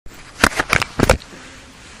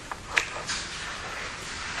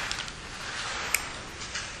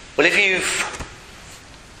Well, if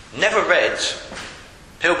you've never read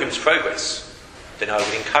Pilgrim's Progress, then I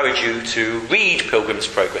would encourage you to read Pilgrim's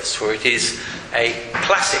Progress, for it is a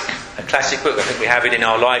classic book. I think we have it in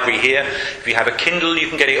our library here. If you have a Kindle, you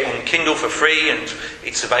can get it on Kindle for free, and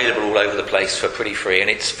it's available all over the place for pretty free, and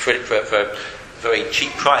it's for a very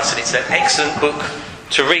cheap price, and it's an excellent book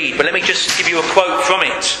to read. But let me just give you a quote from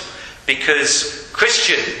it, because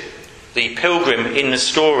Christian, the pilgrim in the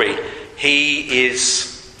story, he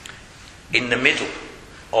is in the middle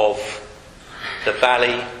of the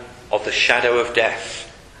valley of the shadow of death.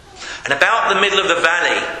 And about the middle of the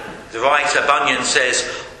valley, the writer Bunyan says,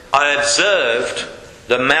 I observed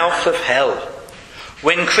the mouth of hell.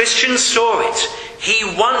 When Christian saw it, he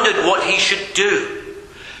wondered what he should do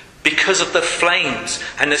because of the flames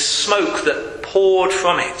and the smoke that poured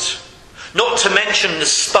from it, not to mention the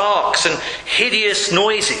sparks and hideous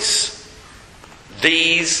noises.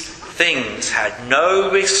 These things had no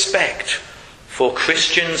respect for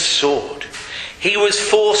Christian's sword. He was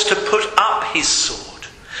forced to put up his sword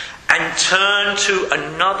and turn to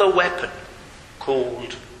another weapon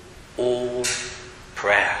called all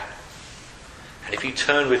prayer. And if you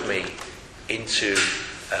turn with me into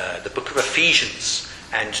the book of Ephesians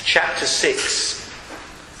and chapter 6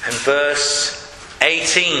 and verse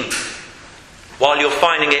 18. While you're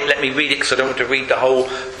finding it, let me read it because I don't want to read the whole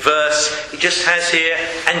verse. It just has here,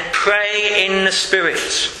 and pray in the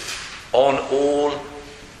Spirit on all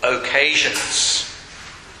occasions.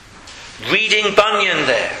 Reading Bunyan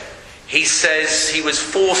there, he says he was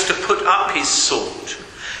forced to put up his sword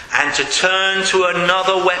and to turn to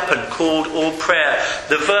another weapon called all prayer.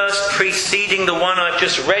 The verse preceding the one I've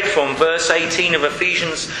just read from, verse 18 of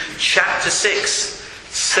Ephesians chapter 6,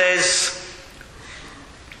 says,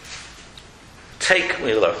 Take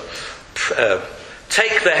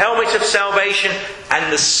the helmet of salvation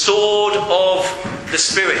and the sword of the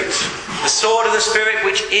Spirit. The sword of the Spirit,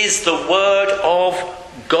 which is the Word of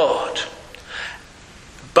God.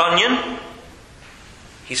 Bunyan,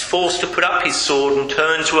 he's forced to put up his sword and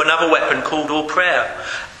turn to another weapon called all prayer.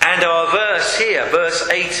 And our verse here, verse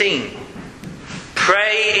 18,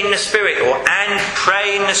 pray in the Spirit, and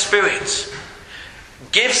pray in the Spirit,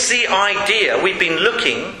 gives the idea. We've been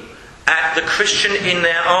looking at the Christian in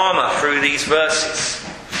their armour through these verses.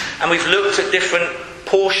 And we've looked at different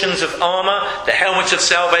portions of armour, the helmet of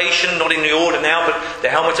salvation, not in the order now, but the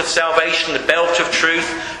helmet of salvation, the belt of truth.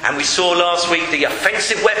 And we saw last week the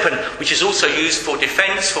offensive weapon, which is also used for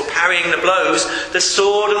defence, for parrying the blows, the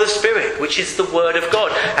sword of the Spirit, which is the Word of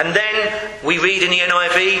God. And then we read in the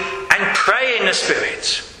NIV, and pray in the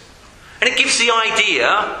Spirit. And it gives the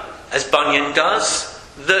idea, as Bunyan does,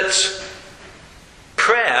 that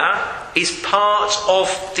prayer is part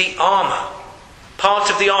of the armour.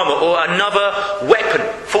 Part of the armour, or another weapon.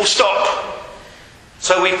 Full stop.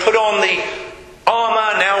 So we put on the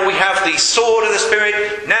armour, now we have the sword of the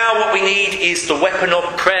Spirit. Now what we need is the weapon of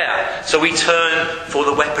prayer. So we turn for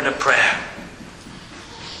the weapon of prayer.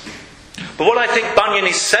 But what I think Bunyan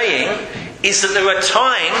is saying is that there are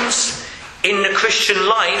times in the Christian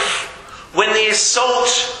life when the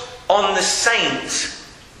assault on the saint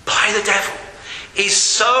by the devil is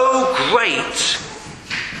so great,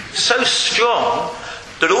 so strong,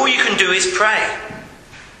 that all you can do is pray.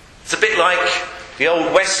 It's a bit like the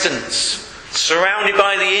old westerns, surrounded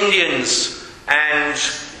by the Indians, and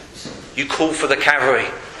you call for the cavalry,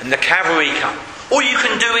 and the cavalry come. All you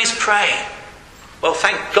can do is pray. Well,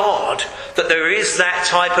 thank God that there is that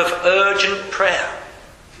type of urgent prayer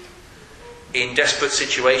in desperate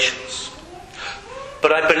situations.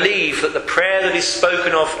 But I believe that the prayer that is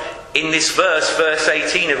spoken of in this verse, verse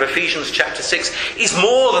 18 of Ephesians chapter 6, is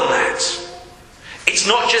more than that. It's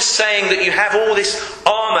not just saying that you have all this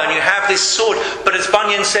armour and you have this sword, but as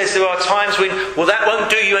Bunyan says, there are times when, well, that won't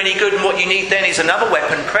do you any good, and what you need then is another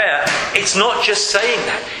weapon, prayer. It's not just saying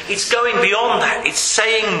that. It's going beyond that. It's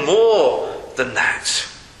saying more than that.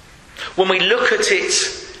 When we look at it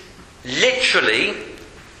literally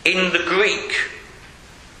in the Greek,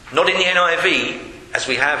 not in the NIV, as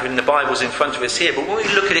we have in the Bibles in front of us here, but when we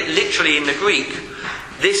look at it literally in the Greek,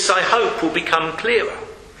 this, I hope, will become clearer.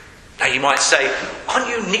 Now you might say, aren't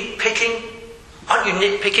you nitpicking? Aren't you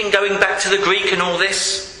nitpicking going back to the Greek and all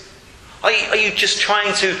this? Are you just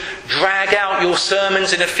trying to drag out your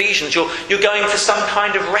sermons in Ephesians? You're going for some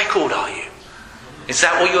kind of record, are you? Is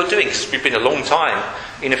that what you're doing? Because we've been a long time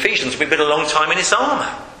in Ephesians. We've been a long time in this armour.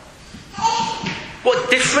 What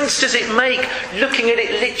difference does it make looking at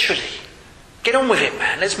it literally? Get on with it,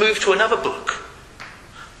 man. Let's move to another book.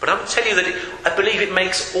 But I will tell you that I believe it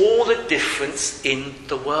makes all the difference in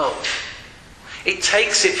the world. It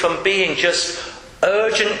takes it from being just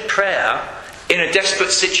urgent prayer in a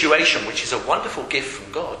desperate situation, which is a wonderful gift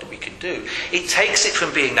from God that we can do, it takes it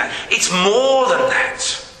from being that. It's more than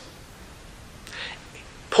that.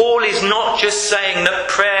 Paul is not just saying that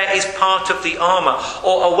prayer is part of the armour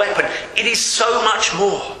or a weapon. It is so much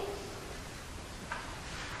more.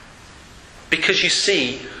 Because you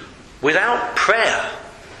see, without prayer,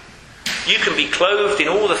 you can be clothed in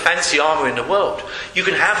all the fancy armour in the world. You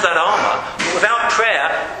can have that armour, but without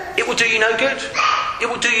prayer, it will do you no good. It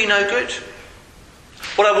will do you no good.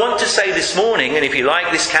 What I want to say this morning, and if you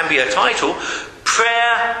like, this can be a title,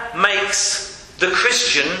 prayer makes the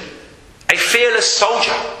Christian a fearless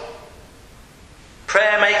soldier.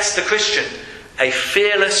 Prayer makes the Christian a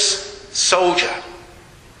fearless soldier.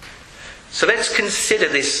 So let's consider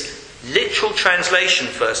this literal translation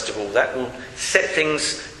first of all. That will set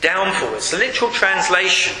things down for us. The literal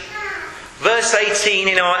translation. Verse 18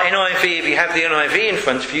 in our NIV, if you have the NIV in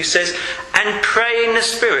front of you, says, "And pray in the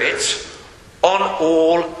Spirit on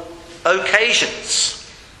all occasions."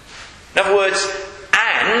 In other words,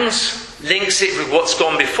 and links it with what's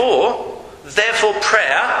gone before. Therefore,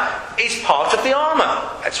 prayer is part of the armour.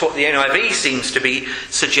 That's what the NIV seems to be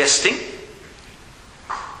suggesting.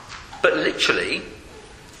 But literally,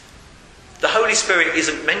 the Holy Spirit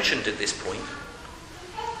isn't mentioned at this point.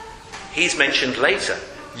 He's mentioned later.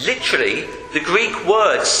 Literally, the Greek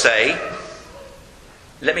words say,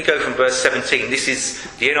 let me go from verse 17. This is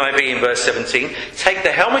the NIV in verse 17. "Take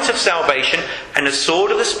the helmet of salvation and the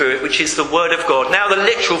sword of the Spirit, which is the word of God." Now the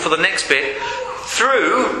literal for the next bit.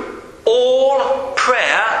 "Through all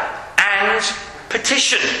prayer and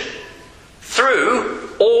petition."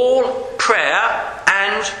 Through all prayer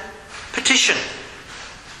and petition.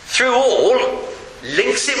 Through all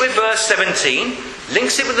links it with verse 17,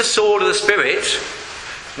 links it with the sword of the Spirit.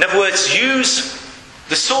 In other words, use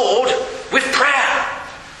the sword with prayer.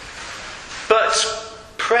 But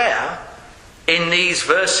prayer in these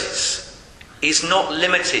verses is not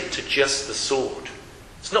limited to just the sword.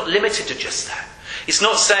 It's not limited to just that. It's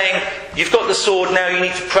not saying, you've got the sword, now you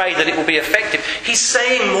need to pray that it will be effective. He's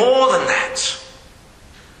saying more than that.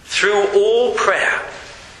 Through all prayer.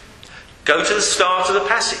 Go to the start of the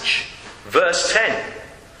passage. Verse 10.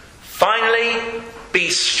 "Finally,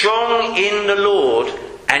 be strong in the Lord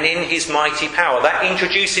and in his mighty power." That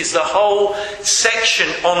introduces the whole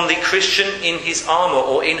section on the Christian in his armour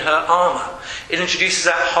or in her armour. It introduces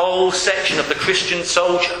that whole section of the Christian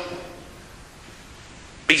soldier.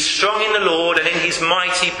 Be strong in the Lord and in his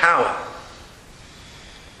mighty power.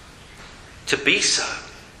 To be so,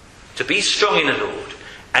 to be strong in the Lord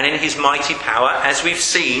and in his mighty power, as we've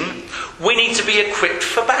seen, we need to be equipped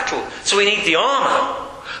for battle. So we need the armour.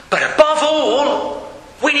 But above all,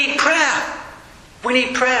 we need prayer. We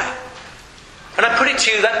need prayer. And I put it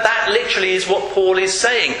to you that that literally is what Paul is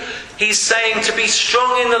saying. He's saying to be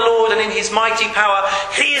strong in the Lord and in his mighty power.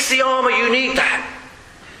 Here's the armour, you need that.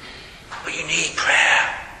 But you need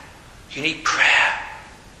prayer. You need prayer.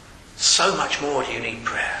 So much more do you need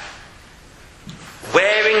prayer.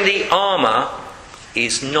 Wearing the armour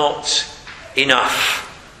is not enough.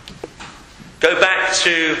 Go back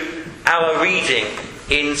to our reading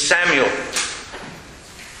in Samuel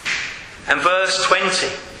and verse 20.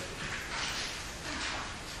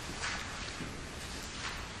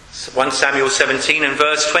 1 Samuel 17 and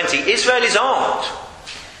verse 20. Israel is armed.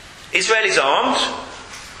 Israel is armed.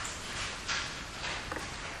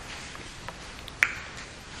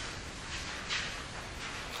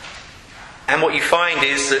 And what you find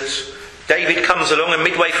is that David comes along, and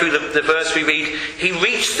midway through the verse we read, he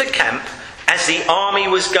reached the camp as the army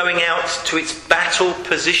was going out to its battle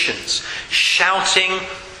positions, shouting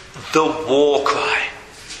the war cry.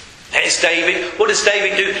 There's David. What does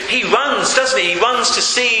David do? He runs, doesn't he? He runs to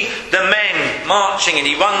see the men marching, and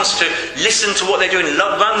he runs to listen to what they're doing,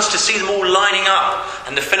 runs to see them all lining up,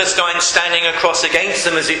 and the Philistines standing across against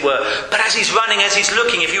them, as it were. But as he's running, as he's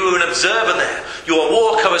looking, if you were an observer there, your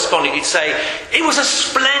war correspondent, you'd say, it was a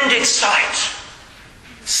splendid sight,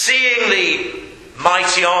 seeing the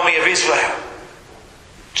mighty army of Israel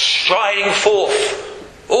striding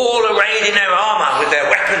forth, all arrayed in their armour with their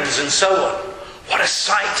weapons and so on. What a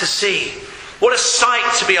sight to see. What a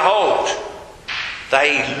sight to behold.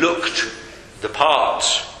 They looked the part.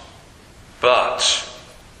 But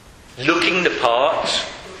looking the part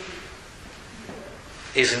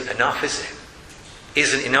isn't enough, is it?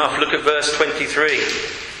 Isn't enough. Look at verse 23.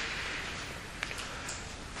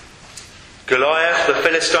 Goliath, the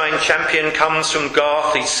Philistine champion, comes from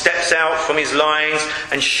Gath. He steps out from his lines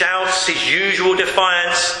and shouts his usual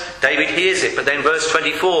defiance. David hears it, but then verse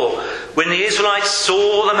 24. When the Israelites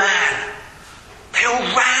saw the man, they all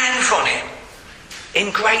ran from him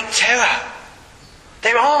in great terror.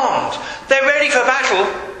 They're armed. They're ready for battle.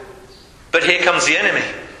 But here comes the enemy.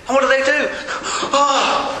 And what do?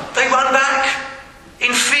 Oh, they run back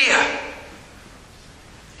in fear.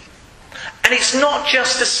 And it's not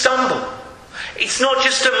just a stumble. It's not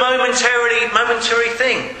just a momentary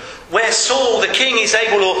thing where Saul, the king, is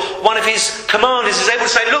able, or one of his commanders is able to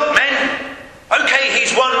say, look, men, okay,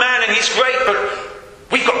 he's one man and he's great, but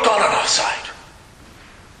we've got God on our side.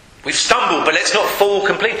 We've stumbled, but let's not fall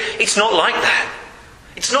completely. It's not like that.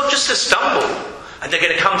 It's not just a stumble and they're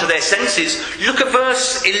going to come to their senses. Look at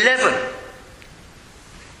verse 11.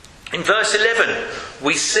 In verse 11,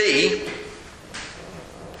 we see,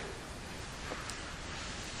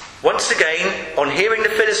 once again, on hearing the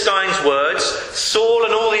Philistines' words, Saul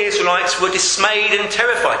and all the Israelites were dismayed and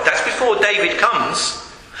terrified. That's before David comes.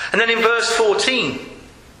 And then in verse 14...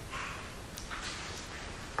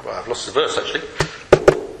 Well, I've lost the verse actually.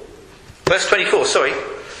 Verse 24, sorry.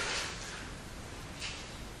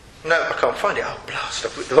 No, I can't find it. Oh, blast.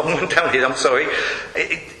 I've put the wrong one down here. I'm sorry.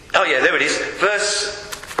 Oh, yeah, there it is.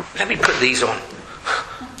 Let me put these on.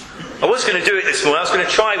 I was going to do it this morning. I was going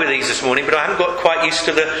to try with these this morning, but I haven't got quite used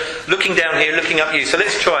to the looking down here, looking up you. So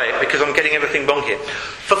let's try it, because I'm getting everything wrong here.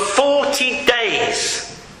 For 40 days,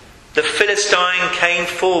 the Philistine came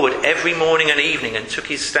forward every morning and evening and took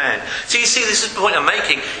his stand. So you see, this is the point I'm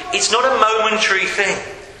making. It's not a momentary thing.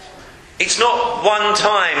 It's not one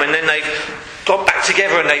time and then they've got back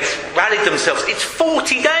together and they've rallied themselves. It's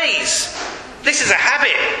 40 days. This is a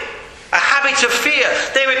habit of fear.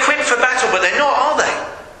 They're equipped for battle, but they're not, are they?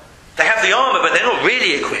 They have the armour, but they're not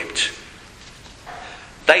really equipped.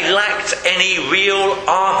 They lacked any real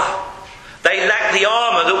armour. They lacked the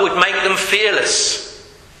armour that would make them fearless.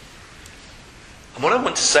 And what I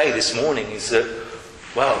want to say this morning is that,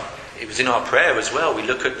 well, it was in our prayer as well. We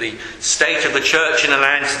look at the state of the church in the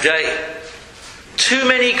land today. Too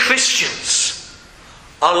many Christians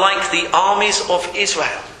are like the armies of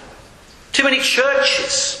Israel. Too many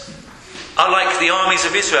churches are like the armies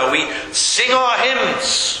of Israel. We sing our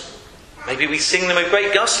hymns. Maybe we sing them with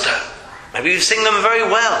great gusto. Maybe we sing them very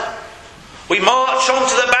well. We march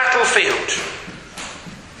onto the battlefield.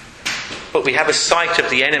 But we have a sight of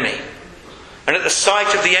the enemy. And at the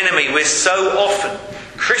sight of the enemy,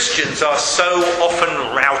 Christians are so often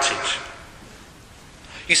routed.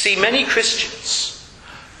 You see, many Christians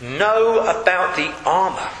know about the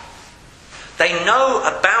armour. They know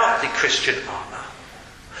about the Christian armour.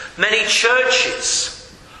 Many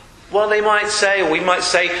churches, well, we might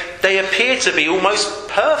say, they appear to be almost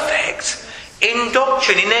perfect in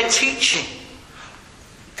doctrine, in their teaching.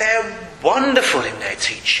 They're wonderful in their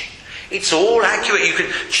teaching. It's all accurate. You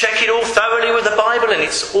can check it all thoroughly with the Bible and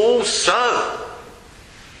it's all so.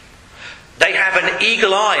 They have an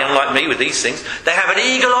eagle eye, unlike me with these things. They have an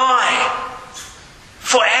eagle eye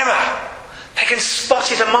for error. They can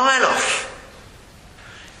spot it a mile off.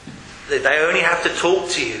 They only have to talk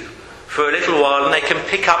to you for a little while and they can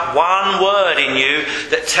pick up one word in you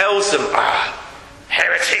that tells them,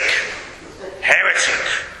 heretic, heretic.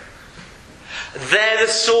 They're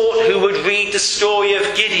the sort who would read the story of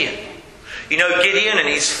Gideon. You know Gideon and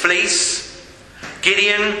his fleece?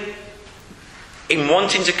 Gideon, in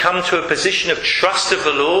wanting to come to a position of trust of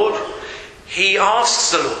the Lord, he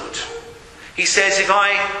asks the Lord. He says, if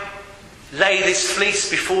I lay this fleece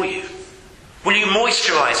before you, will you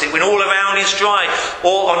moisturise it when all around is dry?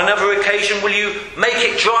 Or on another occasion, will you make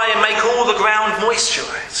it dry and make all the ground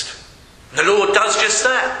moisturised? And the Lord does just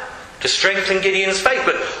that to strengthen Gideon's faith.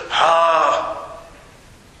 But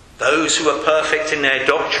those who are perfect in their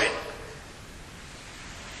doctrine,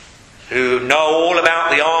 who know all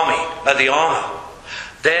about the armour,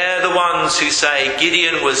 they're the ones who say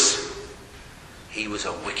Gideon was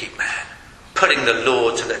a wicked man, putting the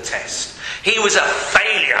Lord to the test. He was a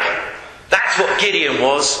failure. That's what Gideon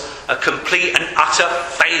was, a complete and utter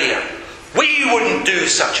failure. We wouldn't do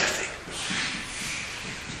such a thing.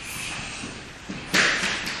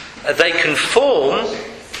 They conform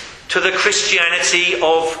to the Christianity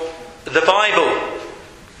of the Bible.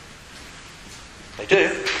 They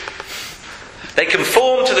do. They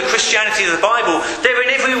conform to the Christianity of the Bible. They're in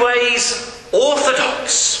every ways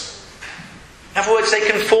orthodox. In other words, they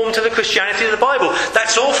conform to the Christianity of the Bible.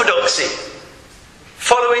 That's orthodoxy.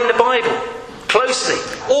 Following the Bible closely.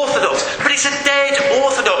 Orthodox. But it's a dead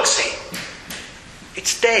orthodoxy.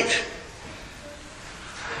 It's dead.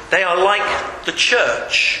 They are like the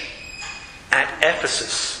church at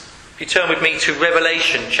Ephesus. If you turn with me to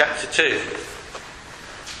Revelation chapter 2.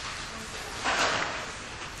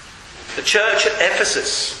 The church at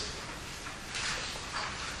Ephesus.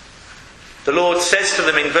 The Lord says to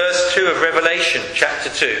them in verse 2 of Revelation chapter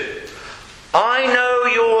 2, I know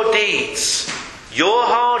your deeds, your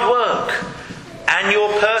hard work and your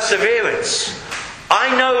perseverance.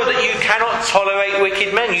 I know that you cannot tolerate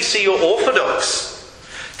wicked men. You see, you're orthodox.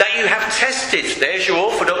 That you have tested, there's your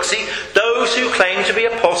orthodoxy, those who claim to be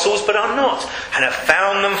apostles but are not, and have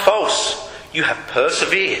found them false. You have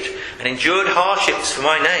persevered and endured hardships for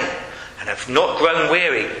my name, and have not grown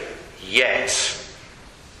weary. Yet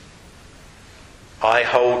I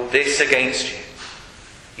hold this against you.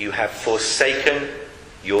 You have forsaken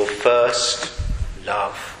your first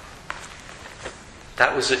love.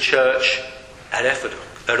 That was the church at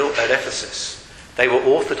Ephesus. They were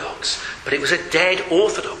orthodox, but it was a dead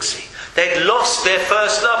orthodoxy. They'd lost their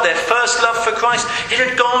first love for Christ. It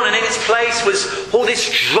had gone, and in its place was all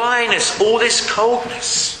this dryness, all this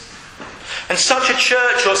coldness. And such a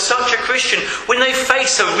church or such a Christian, when they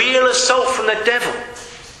face a real assault from the devil,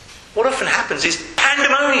 what often happens is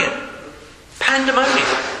pandemonium. Pandemonium.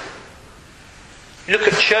 You look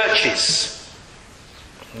at churches,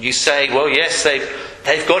 and you say, well, yes,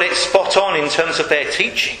 they've got it spot on in terms of their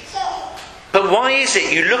teaching. But why is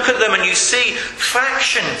it? You look at them and you see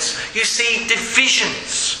fractions, you see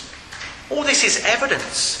divisions. All this is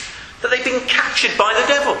evidence that they've been captured by the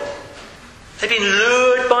devil. They've been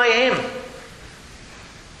lured by him.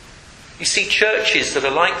 You see churches that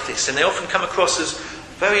are like this, and they often come across as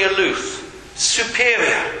very aloof,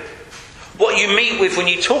 superior. What you meet with when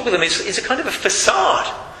you talk with them is a kind of a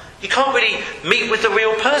facade. You can't really meet with the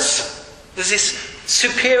real person. There's this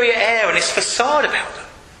superior air and this facade about them.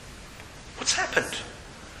 What's happened?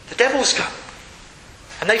 The devil's come.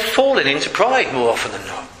 And they've fallen into pride more often than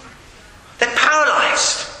not. They're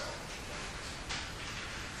paralysed.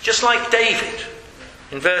 Just like David.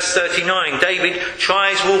 In verse 39, David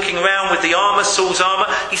tries walking around with the armour, Saul's armour.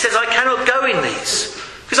 He says, I cannot go in these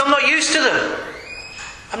because I'm not used to them.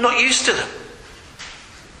 I'm not used to them.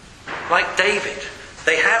 Like David,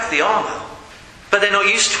 they have the armour, but they're not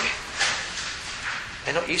used to it.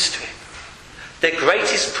 They're not used to it. Their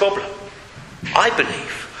greatest problem, I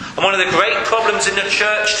believe, and one of the great problems in the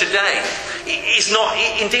church today, is not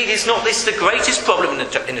this the greatest problem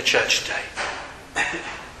in the church today?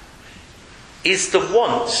 Is the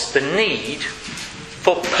want, the need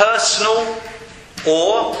for personal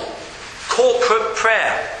or corporate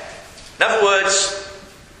prayer. In other words,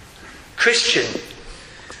 Christian,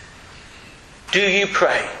 do you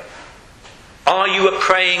pray? Are you a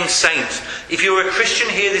praying saint? If you're a Christian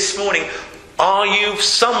here this morning, are you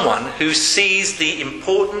someone who sees the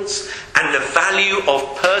importance and the value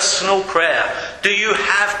of personal prayer? Do you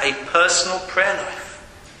have a personal prayer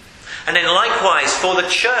life? And then likewise for the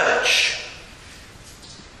church,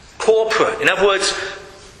 corporate. In other words,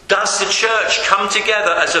 does the church come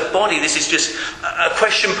together as a body? This is just a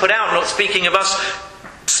question put out, not speaking of us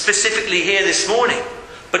specifically here this morning.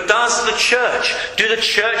 But does the church, do the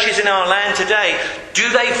churches in our land today, do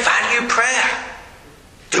they value prayer?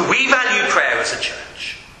 Do we value prayer as a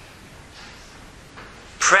church?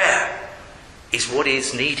 Prayer is what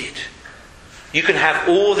is needed. You can have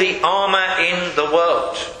all the armour in the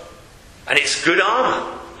world. And it's good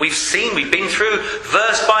armour. We've been through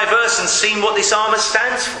verse by verse and seen what this armour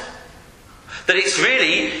stands for. That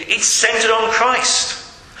it's centred on Christ.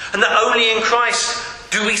 And that only in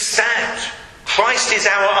Christ do we stand. Christ is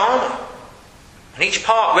our armour. And each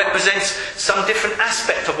part represents some different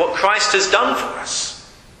aspect of what Christ has done for us.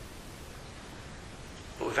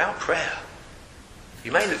 But without prayer,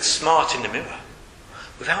 you may look smart in the mirror.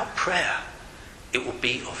 Without prayer, it will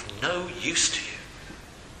be of no use to you.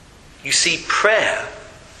 You see, prayer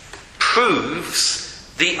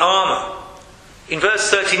proves the armour. In verse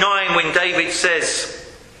 39, when David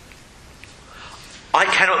says, I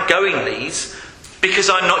cannot go in these because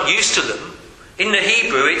I'm not used to them. In the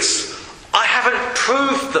Hebrew, it's, I haven't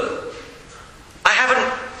proved them. I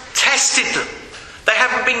haven't tested them. They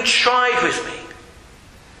haven't been tried with me.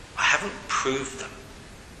 I haven't proved them.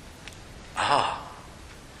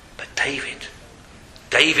 But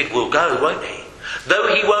David will go, won't he?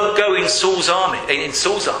 Though he won't go in Saul's armour,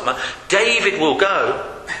 David will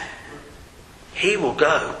go. He will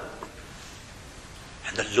go.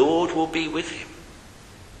 And the Lord will be with him.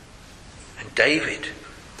 And David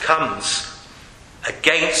comes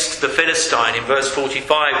against the Philistine. In verse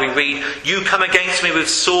 45 we read, you come against me with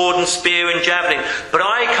sword and spear and javelin, but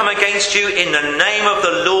I come against you in the name of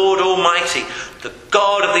the Lord Almighty, the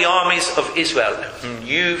God of the armies of Israel, whom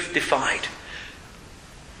you've defied.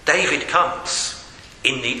 David comes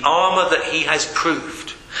in the armour that he has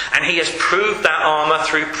proved. And he has proved that armour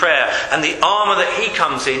through prayer. And the armour that he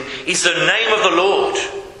comes in is the name of the Lord.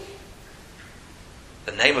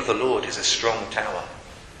 The name of the Lord is a strong tower.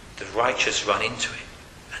 The righteous run into it,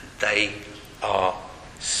 and they are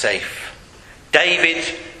safe. David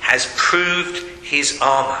has proved his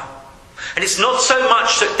armour. And it's not so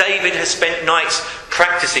much that David has spent nights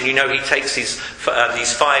practicing. You know, he takes these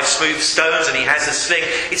 5 smooth stones and he has a sling.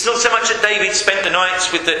 It's not so much that David spent the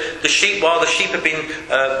nights with the sheep while the sheep have been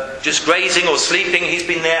just grazing or sleeping. He's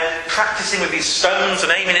been there practicing with his stones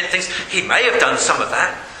and aiming at things. He may have done some of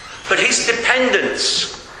that. But his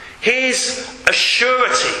dependence, his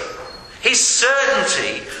assurity, his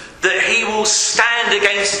certainty that he will stand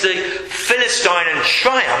against the Philistine and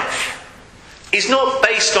triumph is not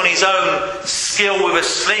based on his own skill with a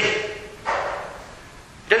sling.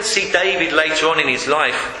 You don't see David later on in his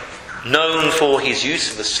life known for his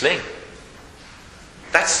use of a sling.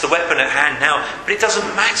 That's the weapon at hand now, but it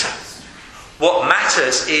doesn't matter. What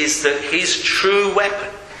matters is that his true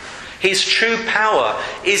weapon, his true power,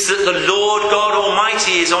 is that the Lord God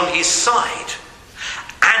Almighty is on his side.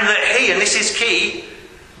 And that he, and this is key,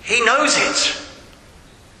 he knows it.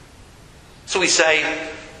 So we say,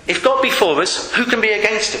 if God be for us, who can be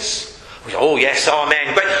against us? Oh yes,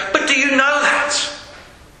 amen. But do you know that?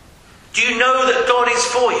 Do you know that God is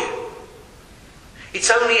for you? It's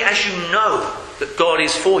only as you know that God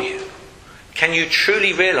is for you can you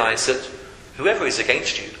truly realise that whoever is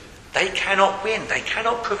against you, they cannot win, they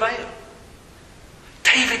cannot prevail.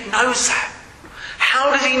 David knows that.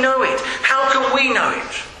 How does he know it? How can we know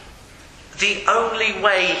it? The only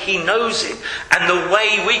way he knows it, and the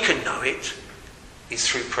way we can know it, is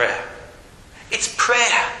through prayer. It's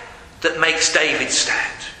prayer that makes David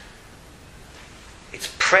stand.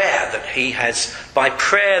 It's prayer that by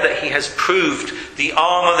prayer that he has proved the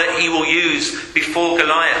armour that he will use before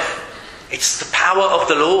Goliath. It's the power of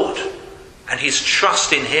the Lord and his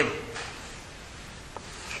trust in him.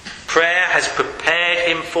 Prayer has prepared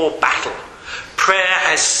him for battle. Prayer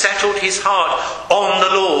has settled his heart on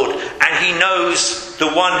the Lord, and he knows the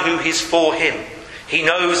one who is for him. He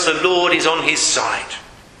knows the Lord is on his side.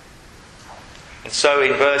 And so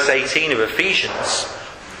in verse 18 of Ephesians,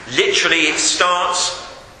 literally it starts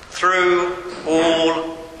through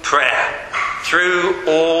all prayer. Through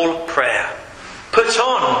all prayer. Put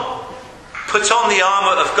on the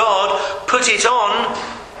armour of God. Put it on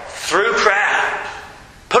through prayer.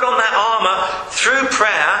 Put on that armour through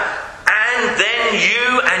prayer, and then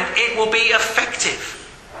you and it will be effective.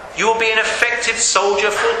 You will be an effective soldier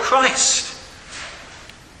for Christ.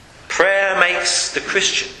 Prayer makes the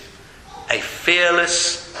Christian a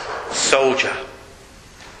fearless soldier.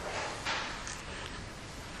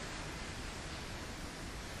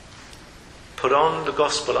 Put on the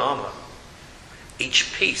gospel armour.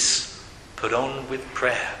 Each piece put on with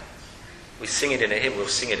prayer. We sing it in a hymn, we'll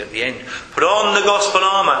sing it at the end. Put on the gospel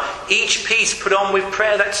armour. Each piece put on with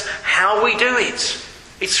prayer. That's how we do it.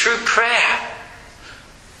 It's through prayer.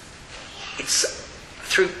 It's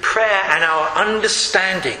through prayer and our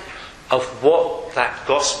understanding of what that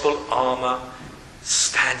gospel armour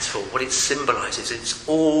stands for, what it symbolises. It's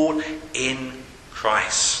all in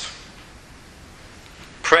Christ.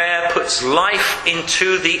 Prayer puts life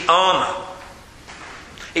into the armour.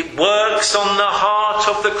 It works on the heart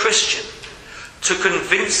of the Christian to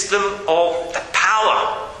convince them of the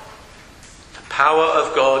power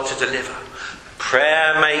of God to deliver.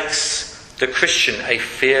 Prayer makes the Christian a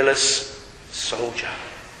fearless soldier.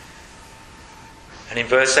 And in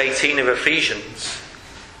verse 18 of Ephesians,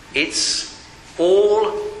 it's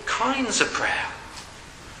all kinds of prayer.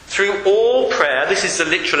 Through all prayer, this is the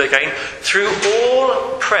literal again, through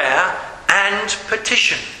all prayer and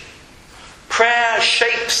petition. Prayer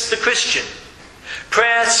shapes the Christian.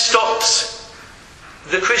 Prayer stops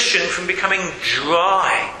the Christian from becoming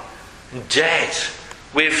dry, dead,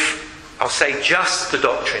 with, I'll say, just the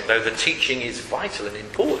doctrine, though the teaching is vital and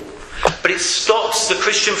important. But it stops the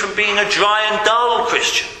Christian from being a dry and dull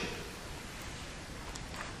Christian.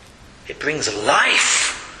 It brings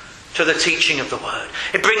life to the teaching of the Word.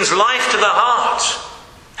 It brings life to the heart.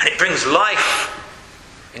 And it brings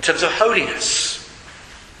life in terms of holiness.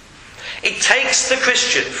 It takes the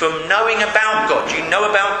Christian from knowing about God. Do you know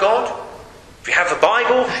about God? If you have a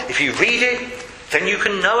Bible, if you read it, then you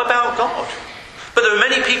can know about God. But there are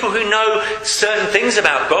many people who know certain things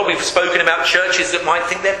about God. We've spoken about churches that might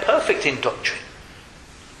think they're perfect in doctrine.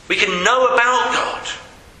 We can know about God,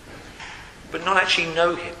 but not actually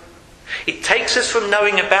know Him. It takes us from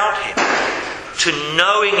knowing about Him to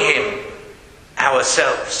knowing Him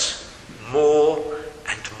ourselves more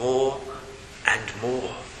and more and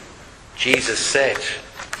more. Jesus said,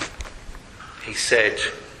 He said,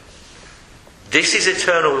 "This is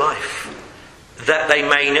eternal life, that they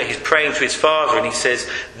may know," he's praying to his Father, and he says,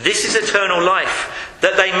 "This is eternal life,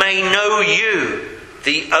 that they may know you,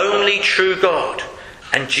 the only true God,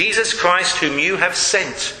 and Jesus Christ whom you have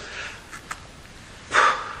sent."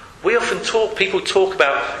 People talk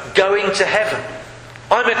about going to heaven.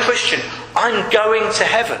 I'm a Christian. I'm going to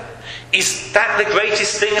heaven. Is that the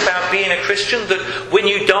greatest thing about being a Christian? That when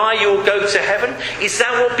you die you'll go to heaven? Is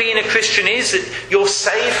that what being a Christian is? That you're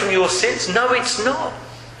saved from your sins? No, it's not.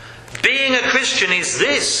 Being a Christian is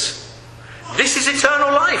this. This is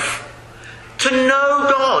eternal life. To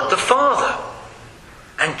know God the Father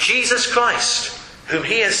and Jesus Christ, whom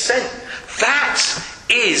He has sent. That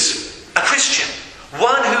is a Christian.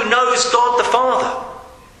 One who knows God the Father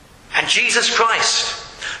and Jesus Christ.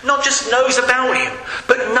 Not just knows about Him,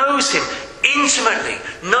 but knows Him intimately.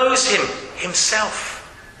 Knows Him himself,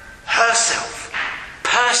 herself,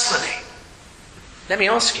 personally. Let me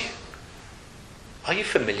ask you, are you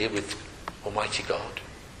familiar with Almighty God?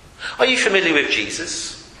 Are you familiar with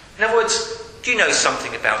Jesus? In other words, do you know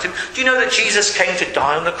something about Him? Do you know that Jesus came to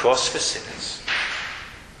die on the cross for sinners?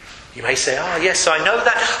 You may say, yes, I know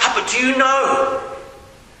that. But do you know?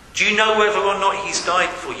 Do you know whether or not He's died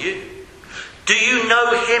for you? Do you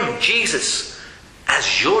know Him, Jesus,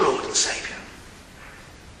 as your Lord and Saviour?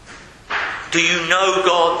 Do you know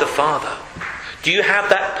God the Father? Do you have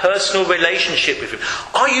that personal relationship with Him?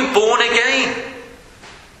 Are you born again?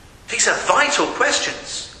 These are vital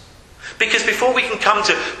questions. Because before we can come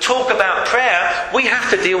to talk about prayer, we have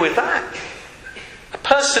to deal with that. A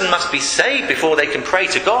person must be saved before they can pray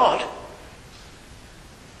to God.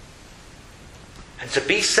 And to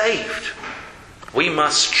be saved, we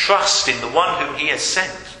must trust in the one whom He has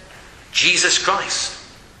sent, Jesus Christ,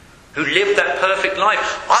 who lived that perfect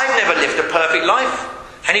life. I've never lived a perfect life.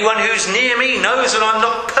 Anyone who's near me knows that I'm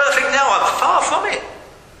not perfect now. I'm far from it.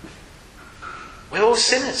 We're all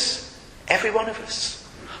sinners, every one of us.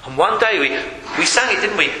 And one day we sang it,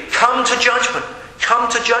 didn't we? Come to judgment. Come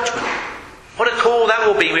to judgment. What a call that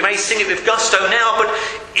will be. We may sing it with gusto now, but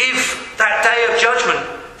if that day of judgment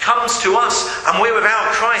comes to us and we're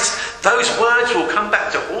without Christ, those words will come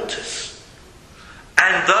back to haunt us.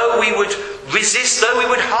 And though we would resist, though we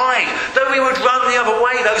would hide, though we would run the other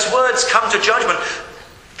way, those words come to judgment.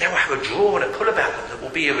 They will have a draw and a pull about them that will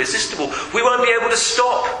be irresistible. We won't be able to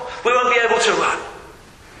stop. We won't be able to run.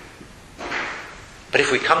 But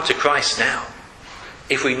if we come to Christ now,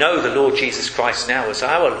 if we know the Lord Jesus Christ now as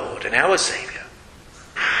our Lord and our Saviour,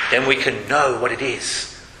 then we can know what it is.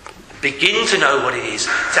 Begin to know what it is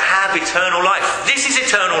to have eternal life. This is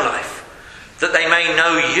eternal life. That they may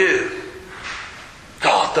know you,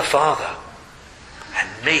 God the Father, and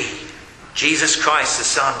me, Jesus Christ the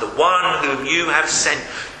Son, the one whom you have sent.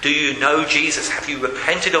 Do you know Jesus? Have you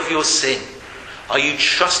repented of your sin? Are you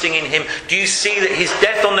trusting in Him? Do you see that His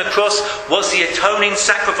death on the cross was the atoning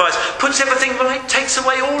sacrifice? Puts everything right, takes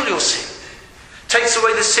away all your sin. Takes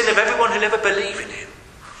away the sin of everyone who'll ever believe in Him.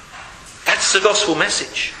 That's the gospel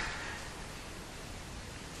message.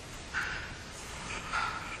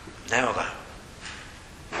 Now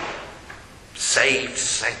though, saved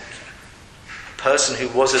saint. A person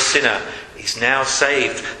who was a sinner is now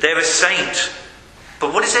saved. They're a saint.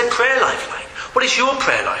 But what is their prayer life like? What is your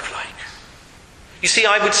prayer life like? You see,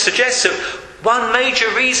 I would suggest that one major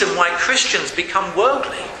reason why Christians become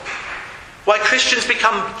worldly, why Christians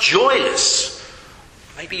become joyless,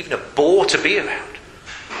 maybe even a bore to be around,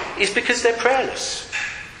 is because they're prayerless.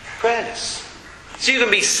 Prayerless. So you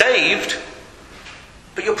can be saved,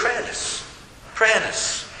 but you're prayerless.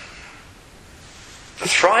 Prayerless. The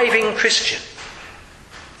thriving Christian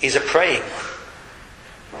is a praying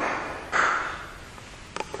one.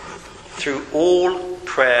 Through all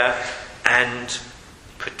prayer and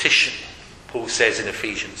petition, Paul says in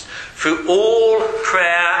Ephesians. Through all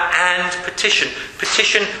prayer and petition.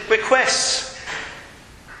 Petition requests.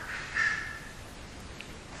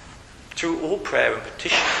 Through all prayer and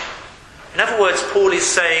petition. In other words, Paul is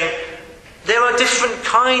saying there are different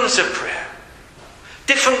kinds of prayer.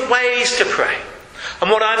 Different ways to pray.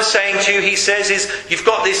 And what I'm saying to you, he says, is you've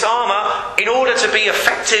got this armour. In order to be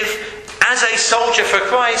effective as a soldier for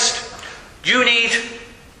Christ, you need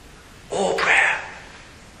all prayer.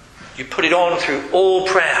 You put it on through all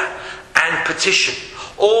prayer and petition.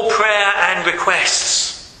 All prayer and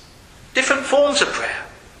requests. Different forms of prayer.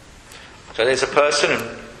 So there's a person,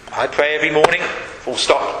 and I pray every morning, full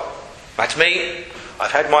stop. That's me.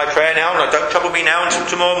 I've had my prayer now, and don't trouble me now until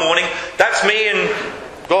tomorrow morning. That's me, and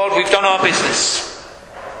God, we've done our business.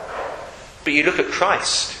 But you look at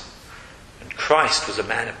Christ, and Christ was a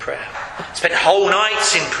man of prayer. Spent whole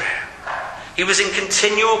nights in prayer. He was in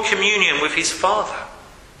continual communion with his Father.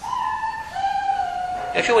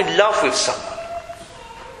 If you're in love with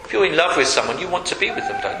someone, you want to be with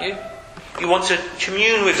them, don't you? You want to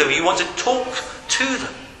commune with them. You want to talk to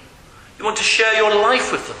them. You want to share your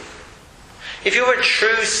life with them. If you're a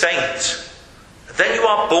true saint, then you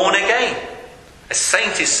are born again. A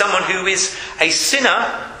saint is someone who is a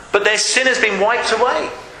sinner, but their sin has been wiped away.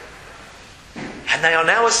 And they are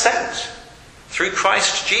now a saint through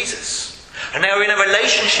Christ Jesus. And they are in a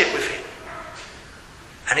relationship with him.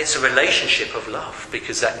 And it's a relationship of love,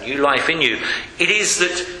 because that new life in you, it is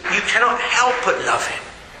that you cannot help but love him.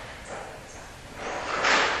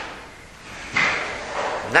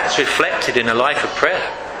 And that's reflected in a life of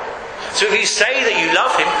prayer. So if you say that you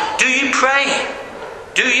love him, do you pray?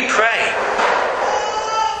 Do you pray?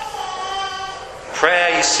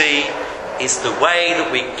 Prayer, you see, is the way that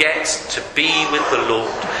we get to be with the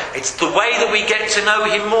Lord. It's the way that we get to know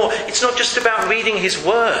him more. It's not just about reading his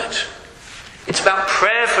word. It's about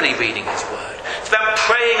prayerfully reading his word. It's about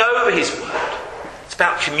praying over his word. It's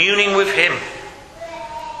about communing with him.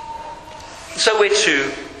 So we're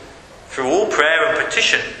to, through all prayer and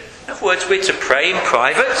petition, in other words, we're to pray in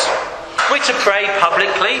private. We're to pray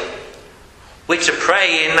publicly. We're to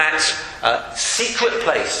pray in that secret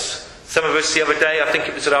place. Some of us the other day, I think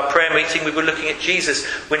it was at our prayer meeting, we were looking at Jesus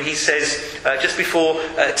when he says, just before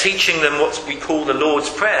teaching them what we call the Lord's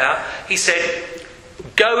Prayer, he said,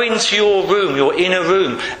 go into your room, your inner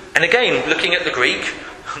room. And again, looking at the Greek,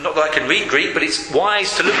 not that I can read Greek, but it's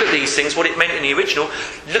wise to look at these things, what it meant in the original.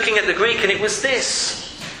 Looking at the Greek, and it was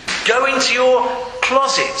this. Go into your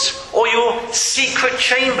closet or your secret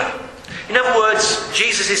chamber. In other words,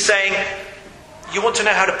 Jesus is saying, you want to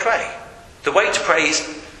know how to pray. The way to pray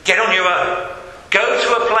is get on your own. Go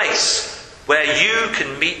to a place where you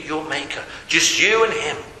can meet your Maker. Just you and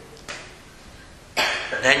him.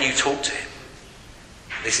 And then you talk to him.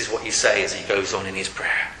 This is what you say as he goes on in his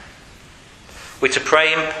prayer. We're to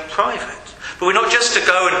pray in private. But we're not just to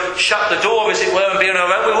go and shut the door, as it were, and be on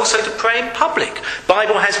our own. We're also to pray in public. The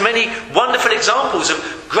Bible has many wonderful examples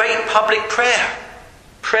of great public prayer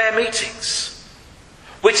meetings.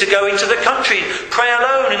 We're to go into the country and pray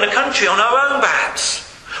alone in the country on our own perhaps.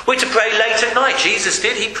 We're to pray late at night. Jesus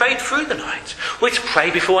did. He prayed through the night. We're to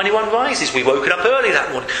pray before anyone rises. We woke up early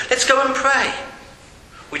that morning. Let's go and pray.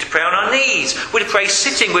 We're to pray on our knees. We're to pray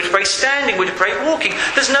sitting. We're to pray standing. We're to pray walking.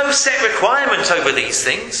 There's no set requirement over these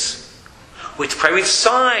things. We're to pray with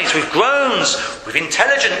sighs, with groans, with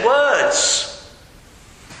intelligent words,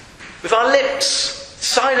 with our lips,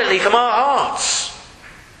 silently from our hearts.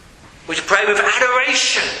 We're to pray with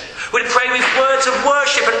adoration. We're to pray with words of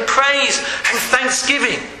worship and praise and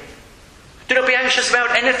thanksgiving. Do not be anxious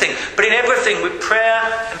about anything, but in everything with prayer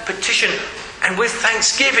and petition and with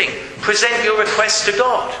thanksgiving, present your requests to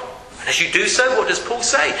God. And as you do so, what does Paul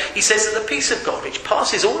say? He says that the peace of God, which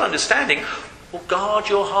passes all understanding, will guard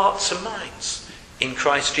your hearts and minds in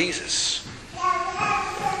Christ Jesus.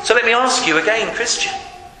 So let me ask you again, Christian,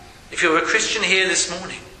 if you're a Christian here this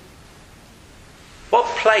morning, what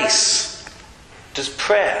place does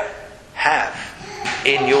prayer have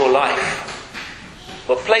in your life?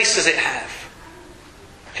 What place does it have?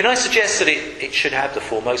 Can I suggest that it should have the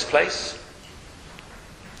foremost place?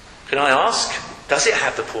 Can I ask, does it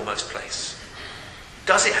have the foremost place?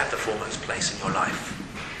 Does it have the foremost place in your life?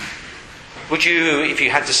 Would you, if you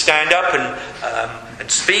had to stand up and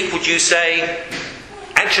speak, would you say,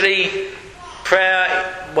 actually,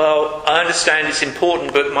 prayer, well, I understand it's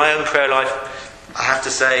important, but my own prayer life, I have to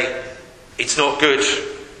say, it's not good.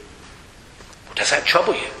 Does that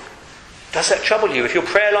trouble you? Does that trouble you? If your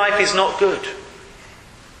prayer life is not good,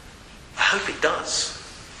 I hope it does.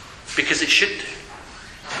 Because it should do.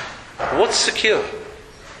 What's the cure?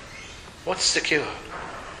 What's the cure?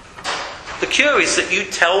 The cure is that you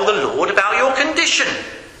tell the Lord about your condition.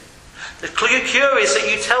 The cure is that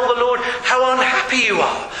you tell the Lord how unhappy you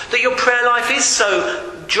are, that your prayer life is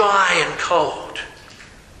so dry and cold.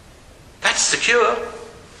 That's the cure.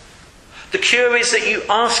 The cure is that you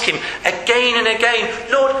ask him again and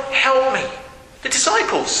again, Lord, help me. The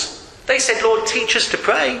disciples, they said, Lord, teach us to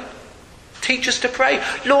pray. Teach us to pray.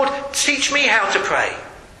 Lord, teach me how to pray.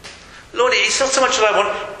 Lord, it's not so much that I want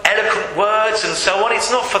eloquent words and so on.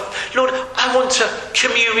 It's not for... Lord, I want to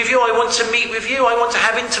commune with you. I want to meet with you. I want to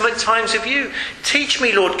have intimate times with you. Teach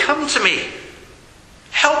me, Lord. Come to me.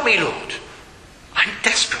 Help me, Lord. I'm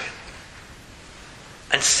desperate.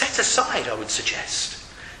 And set aside, I would suggest,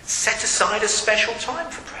 set aside a special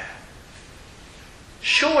time for prayer.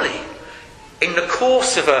 Surely, in the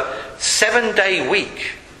course of a 7-day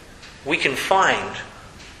week, we can find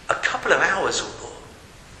a couple of hours or more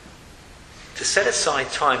to set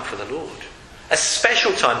aside time for the Lord. A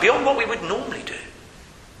special time, beyond what we would normally do,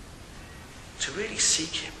 to really seek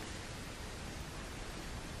him.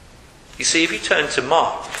 You see, if you turn to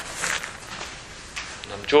Mark,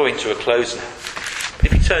 and I'm drawing to a close now,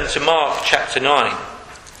 if you turn to Mark chapter 9,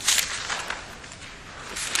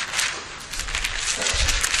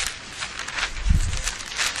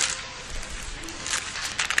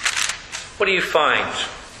 what do you find?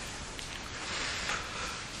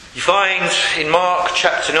 You find in Mark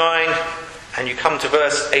chapter 9, and you come to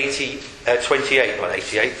verse 28. Well,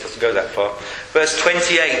 88 doesn't go that far. Verse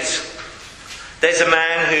 28. There's a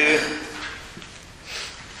man who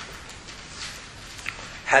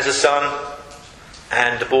has a son,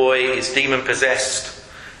 and the boy is demon possessed,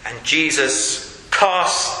 and Jesus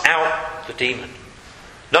casts out the demon.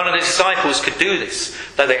 None of the disciples could do this,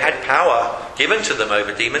 though they had power given to them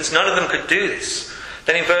over demons. None of them could do this.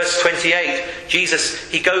 Then in verse 28, Jesus,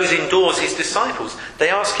 he goes indoors, his disciples. They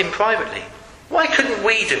ask him privately, why couldn't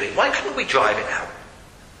we do it? Why couldn't we drive it out?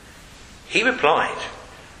 He replied,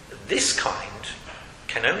 this kind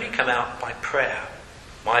can only come out by prayer.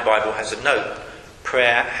 My Bible has a note,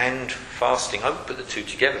 prayer and fasting. I would put the two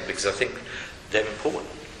together because I think they're important.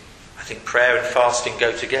 I think prayer and fasting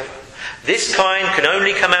go together. This kind can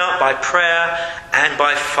only come out by prayer and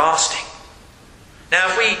by fasting. Now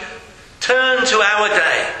if we turn to our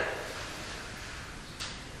day,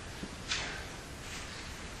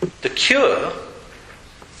 the cure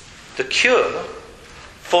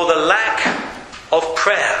for the lack of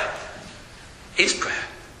prayer is prayer.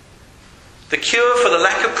 The cure for the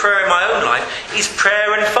lack of prayer in my own life is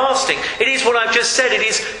prayer and fasting. It is what I've just said. It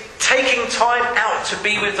is taking time out to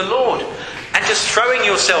be with the Lord and just throwing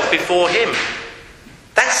yourself before Him.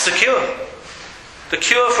 That's the cure. The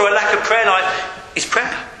cure for a lack of prayer life is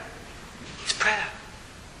prayer. It's prayer.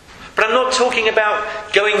 But I'm not talking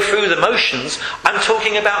about going through the motions. I'm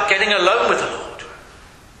talking about getting alone with the Lord.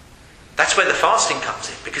 That's where the fasting comes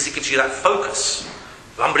in, because it gives you that focus.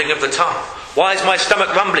 Rumbling of the tongue. Why is my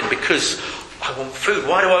stomach rumbling? Because I want food.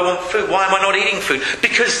 Why do I want food? Why am I not eating food?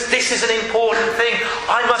 Because this is an important thing.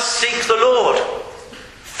 I must seek the Lord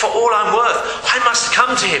for all I'm worth. I must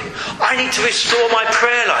come to Him. I need to restore my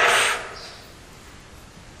prayer life.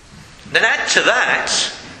 Then add to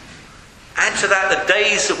that the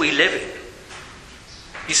days that we live in.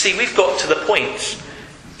 You see, we've got to the point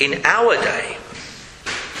in our day,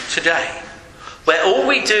 today, where all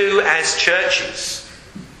we do as churches,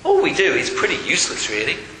 all we do is pretty useless,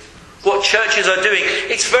 really. What churches are doing,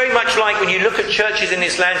 it's very much like when you look at churches in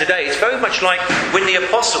this land today, it's very much like when the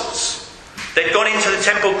apostles, they'd gone into the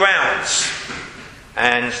temple grounds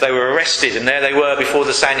and they were arrested, and there they were before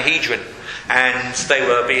the Sanhedrin, and they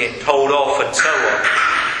were being told off and so on.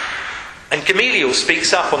 And Gamaliel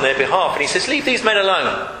speaks up on their behalf and he says, leave these men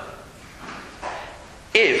alone.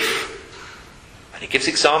 And he gives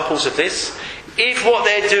examples of this, if what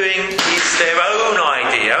they're doing is their own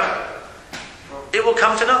idea, it will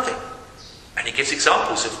come to nothing. And he gives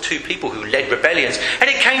examples of two people who led rebellions, and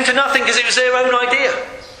it came to nothing because it was their own idea.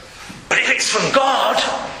 But if it's from God,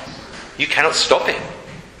 you cannot stop it.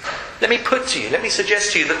 Let me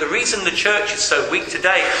suggest to you that the reason the church is so weak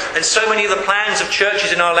today, and so many of the plans of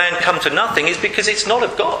churches in our land come to nothing, is because it's not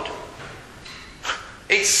of God.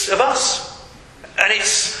 It's of us. And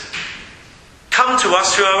it's come to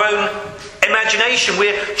us through our own imagination.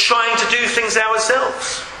 We're trying to do things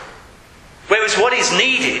ourselves. Whereas what is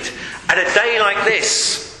needed at a day like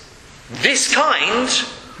this kind,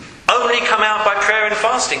 only come out by prayer and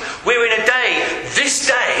fasting. We're in a day, this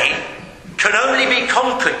day can only be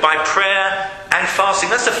conquered by prayer and fasting.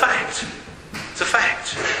 That's a fact. It's a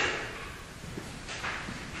fact.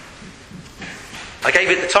 I gave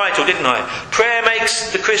it the title, didn't I? Prayer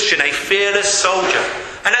makes the Christian a fearless soldier.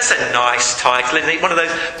 And that's a nice title, isn't it? One of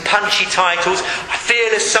those punchy titles. A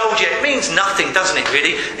fearless soldier. It means nothing, doesn't it,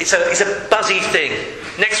 really? It's a buzzy thing.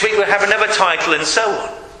 Next week we'll have another title and so on.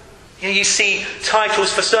 You see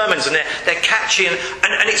titles for sermons and they're catchy and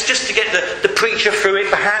it's just to get the preacher through it,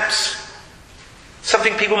 perhaps.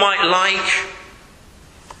 Something people might like.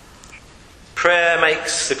 Prayer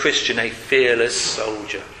makes the Christian a fearless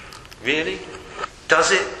soldier. Really?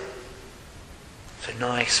 Does it? It's a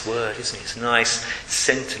nice word, isn't it? It's a nice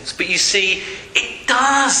sentence. But you see, it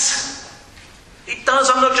does. It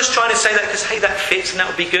does. I'm not just trying to say that because, hey, that fits and that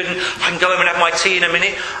would be good and I can go home and have my tea in a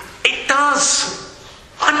minute. It does.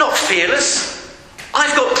 I'm not fearless.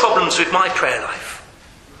 I've got problems with my prayer life.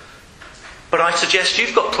 But I suggest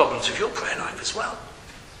you've got problems with your prayer life as well.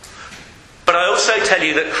 But I also tell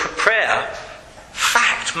you that prayer,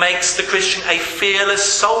 fact, makes the Christian a fearless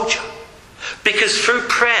soldier. Because through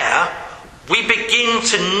prayer, we begin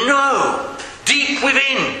to know deep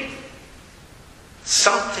within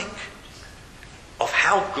something of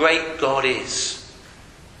how great God is.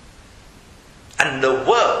 And the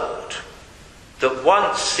world that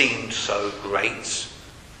once seemed so great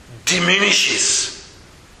diminishes.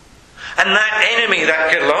 And that enemy,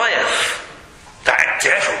 that Goliath, that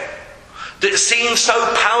devil, that seemed so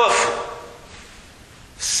powerful,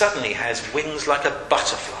 suddenly has wings like a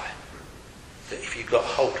butterfly got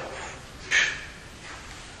hold of.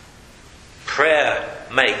 Prayer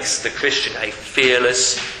makes the Christian a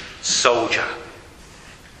fearless soldier.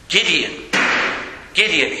 Gideon,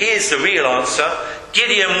 here's the real answer.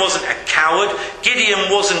 Gideon wasn't a coward.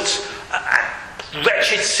 Gideon wasn't a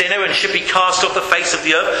wretched sinner and should be cast off the face of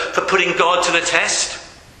the earth for putting God to the test.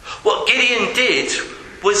 What Gideon did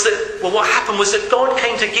was what happened was that God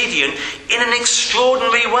came to Gideon in an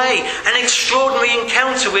extraordinary way, an extraordinary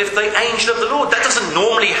encounter with the angel of the Lord. That doesn't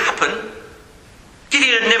normally happen.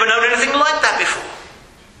 Gideon had never known anything like that before.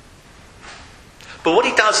 But what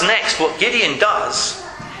he does next, what Gideon does,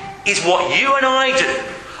 is what you and I do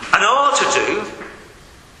and are to do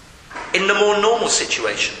in the more normal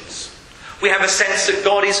situations. We have a sense that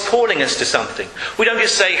God is calling us to something. We don't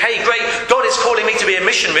just say, hey, great, God is calling me to be a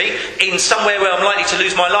missionary in somewhere where I'm likely to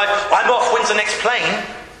lose my life. I'm off, when's the next plane?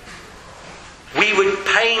 We would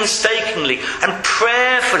painstakingly and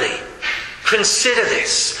prayerfully consider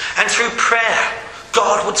this. And through prayer,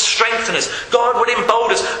 God would strengthen us. God would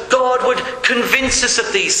embolden us. God would convince us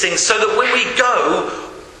of these things so that when we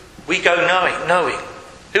go knowing.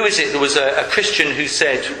 Who is it? There was a Christian who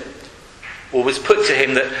said, or was put to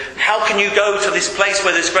him, that how can you go to this place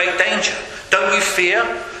where there's great danger? Don't you fear?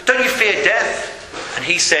 Don't you fear death? And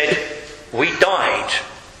he said, we died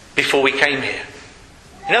before we came here.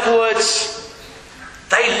 In other words,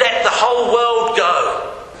 they let the whole world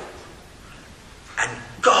go. And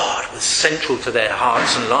God was central to their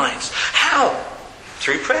hearts and lives. How?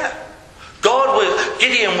 Through prayer.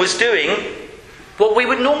 Gideon was doing what we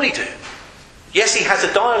would normally do. Yes, he has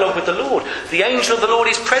a dialogue with the Lord. The angel of the Lord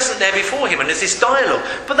is present there before him, and there's this dialogue.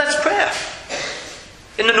 But that's prayer.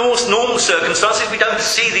 In the normal circumstances, we don't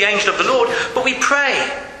see the angel of the Lord, but we pray.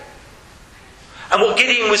 And what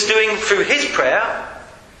Gideon was doing through his prayer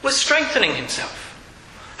was strengthening himself.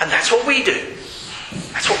 And that's what we do.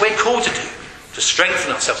 That's what we're called to do. To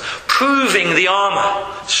strengthen ourselves. Proving the armour.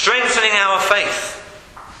 Strengthening our faith.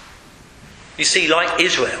 You see, like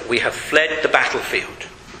Israel, we have fled the battlefield.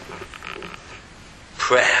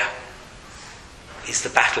 Prayer is the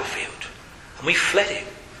battlefield. And we fled it.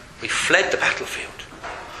 We fled the battlefield.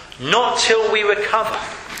 Not till we recover.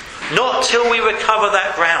 Not till we recover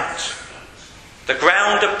that ground. The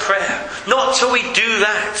ground of prayer. Not till we do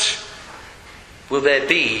that will there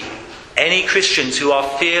be any Christians who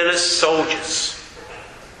are fearless soldiers,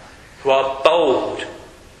 who are bold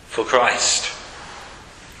for Christ.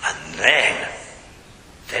 And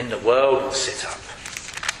then the world will sit up.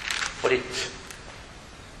 What did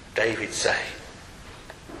David say?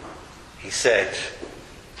 He said,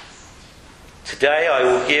 today I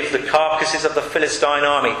will give the carcasses of the Philistine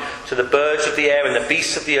army to the birds of the air and the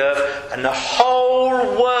beasts of the earth, and the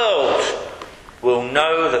whole world will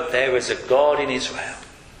know that there is a God in Israel.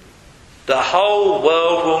 The whole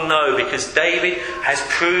world will know, because David has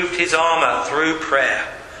proved his armour through prayer.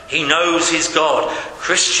 He knows his God.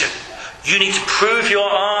 Christian, you need to prove your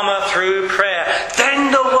armour through prayer.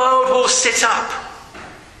 Then the world will sit up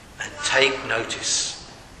and take notice.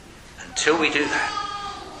 Until we do that,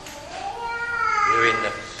 we're in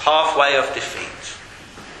the pathway of defeat.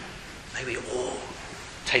 May we all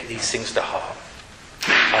take these things to heart.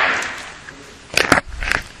 Amen.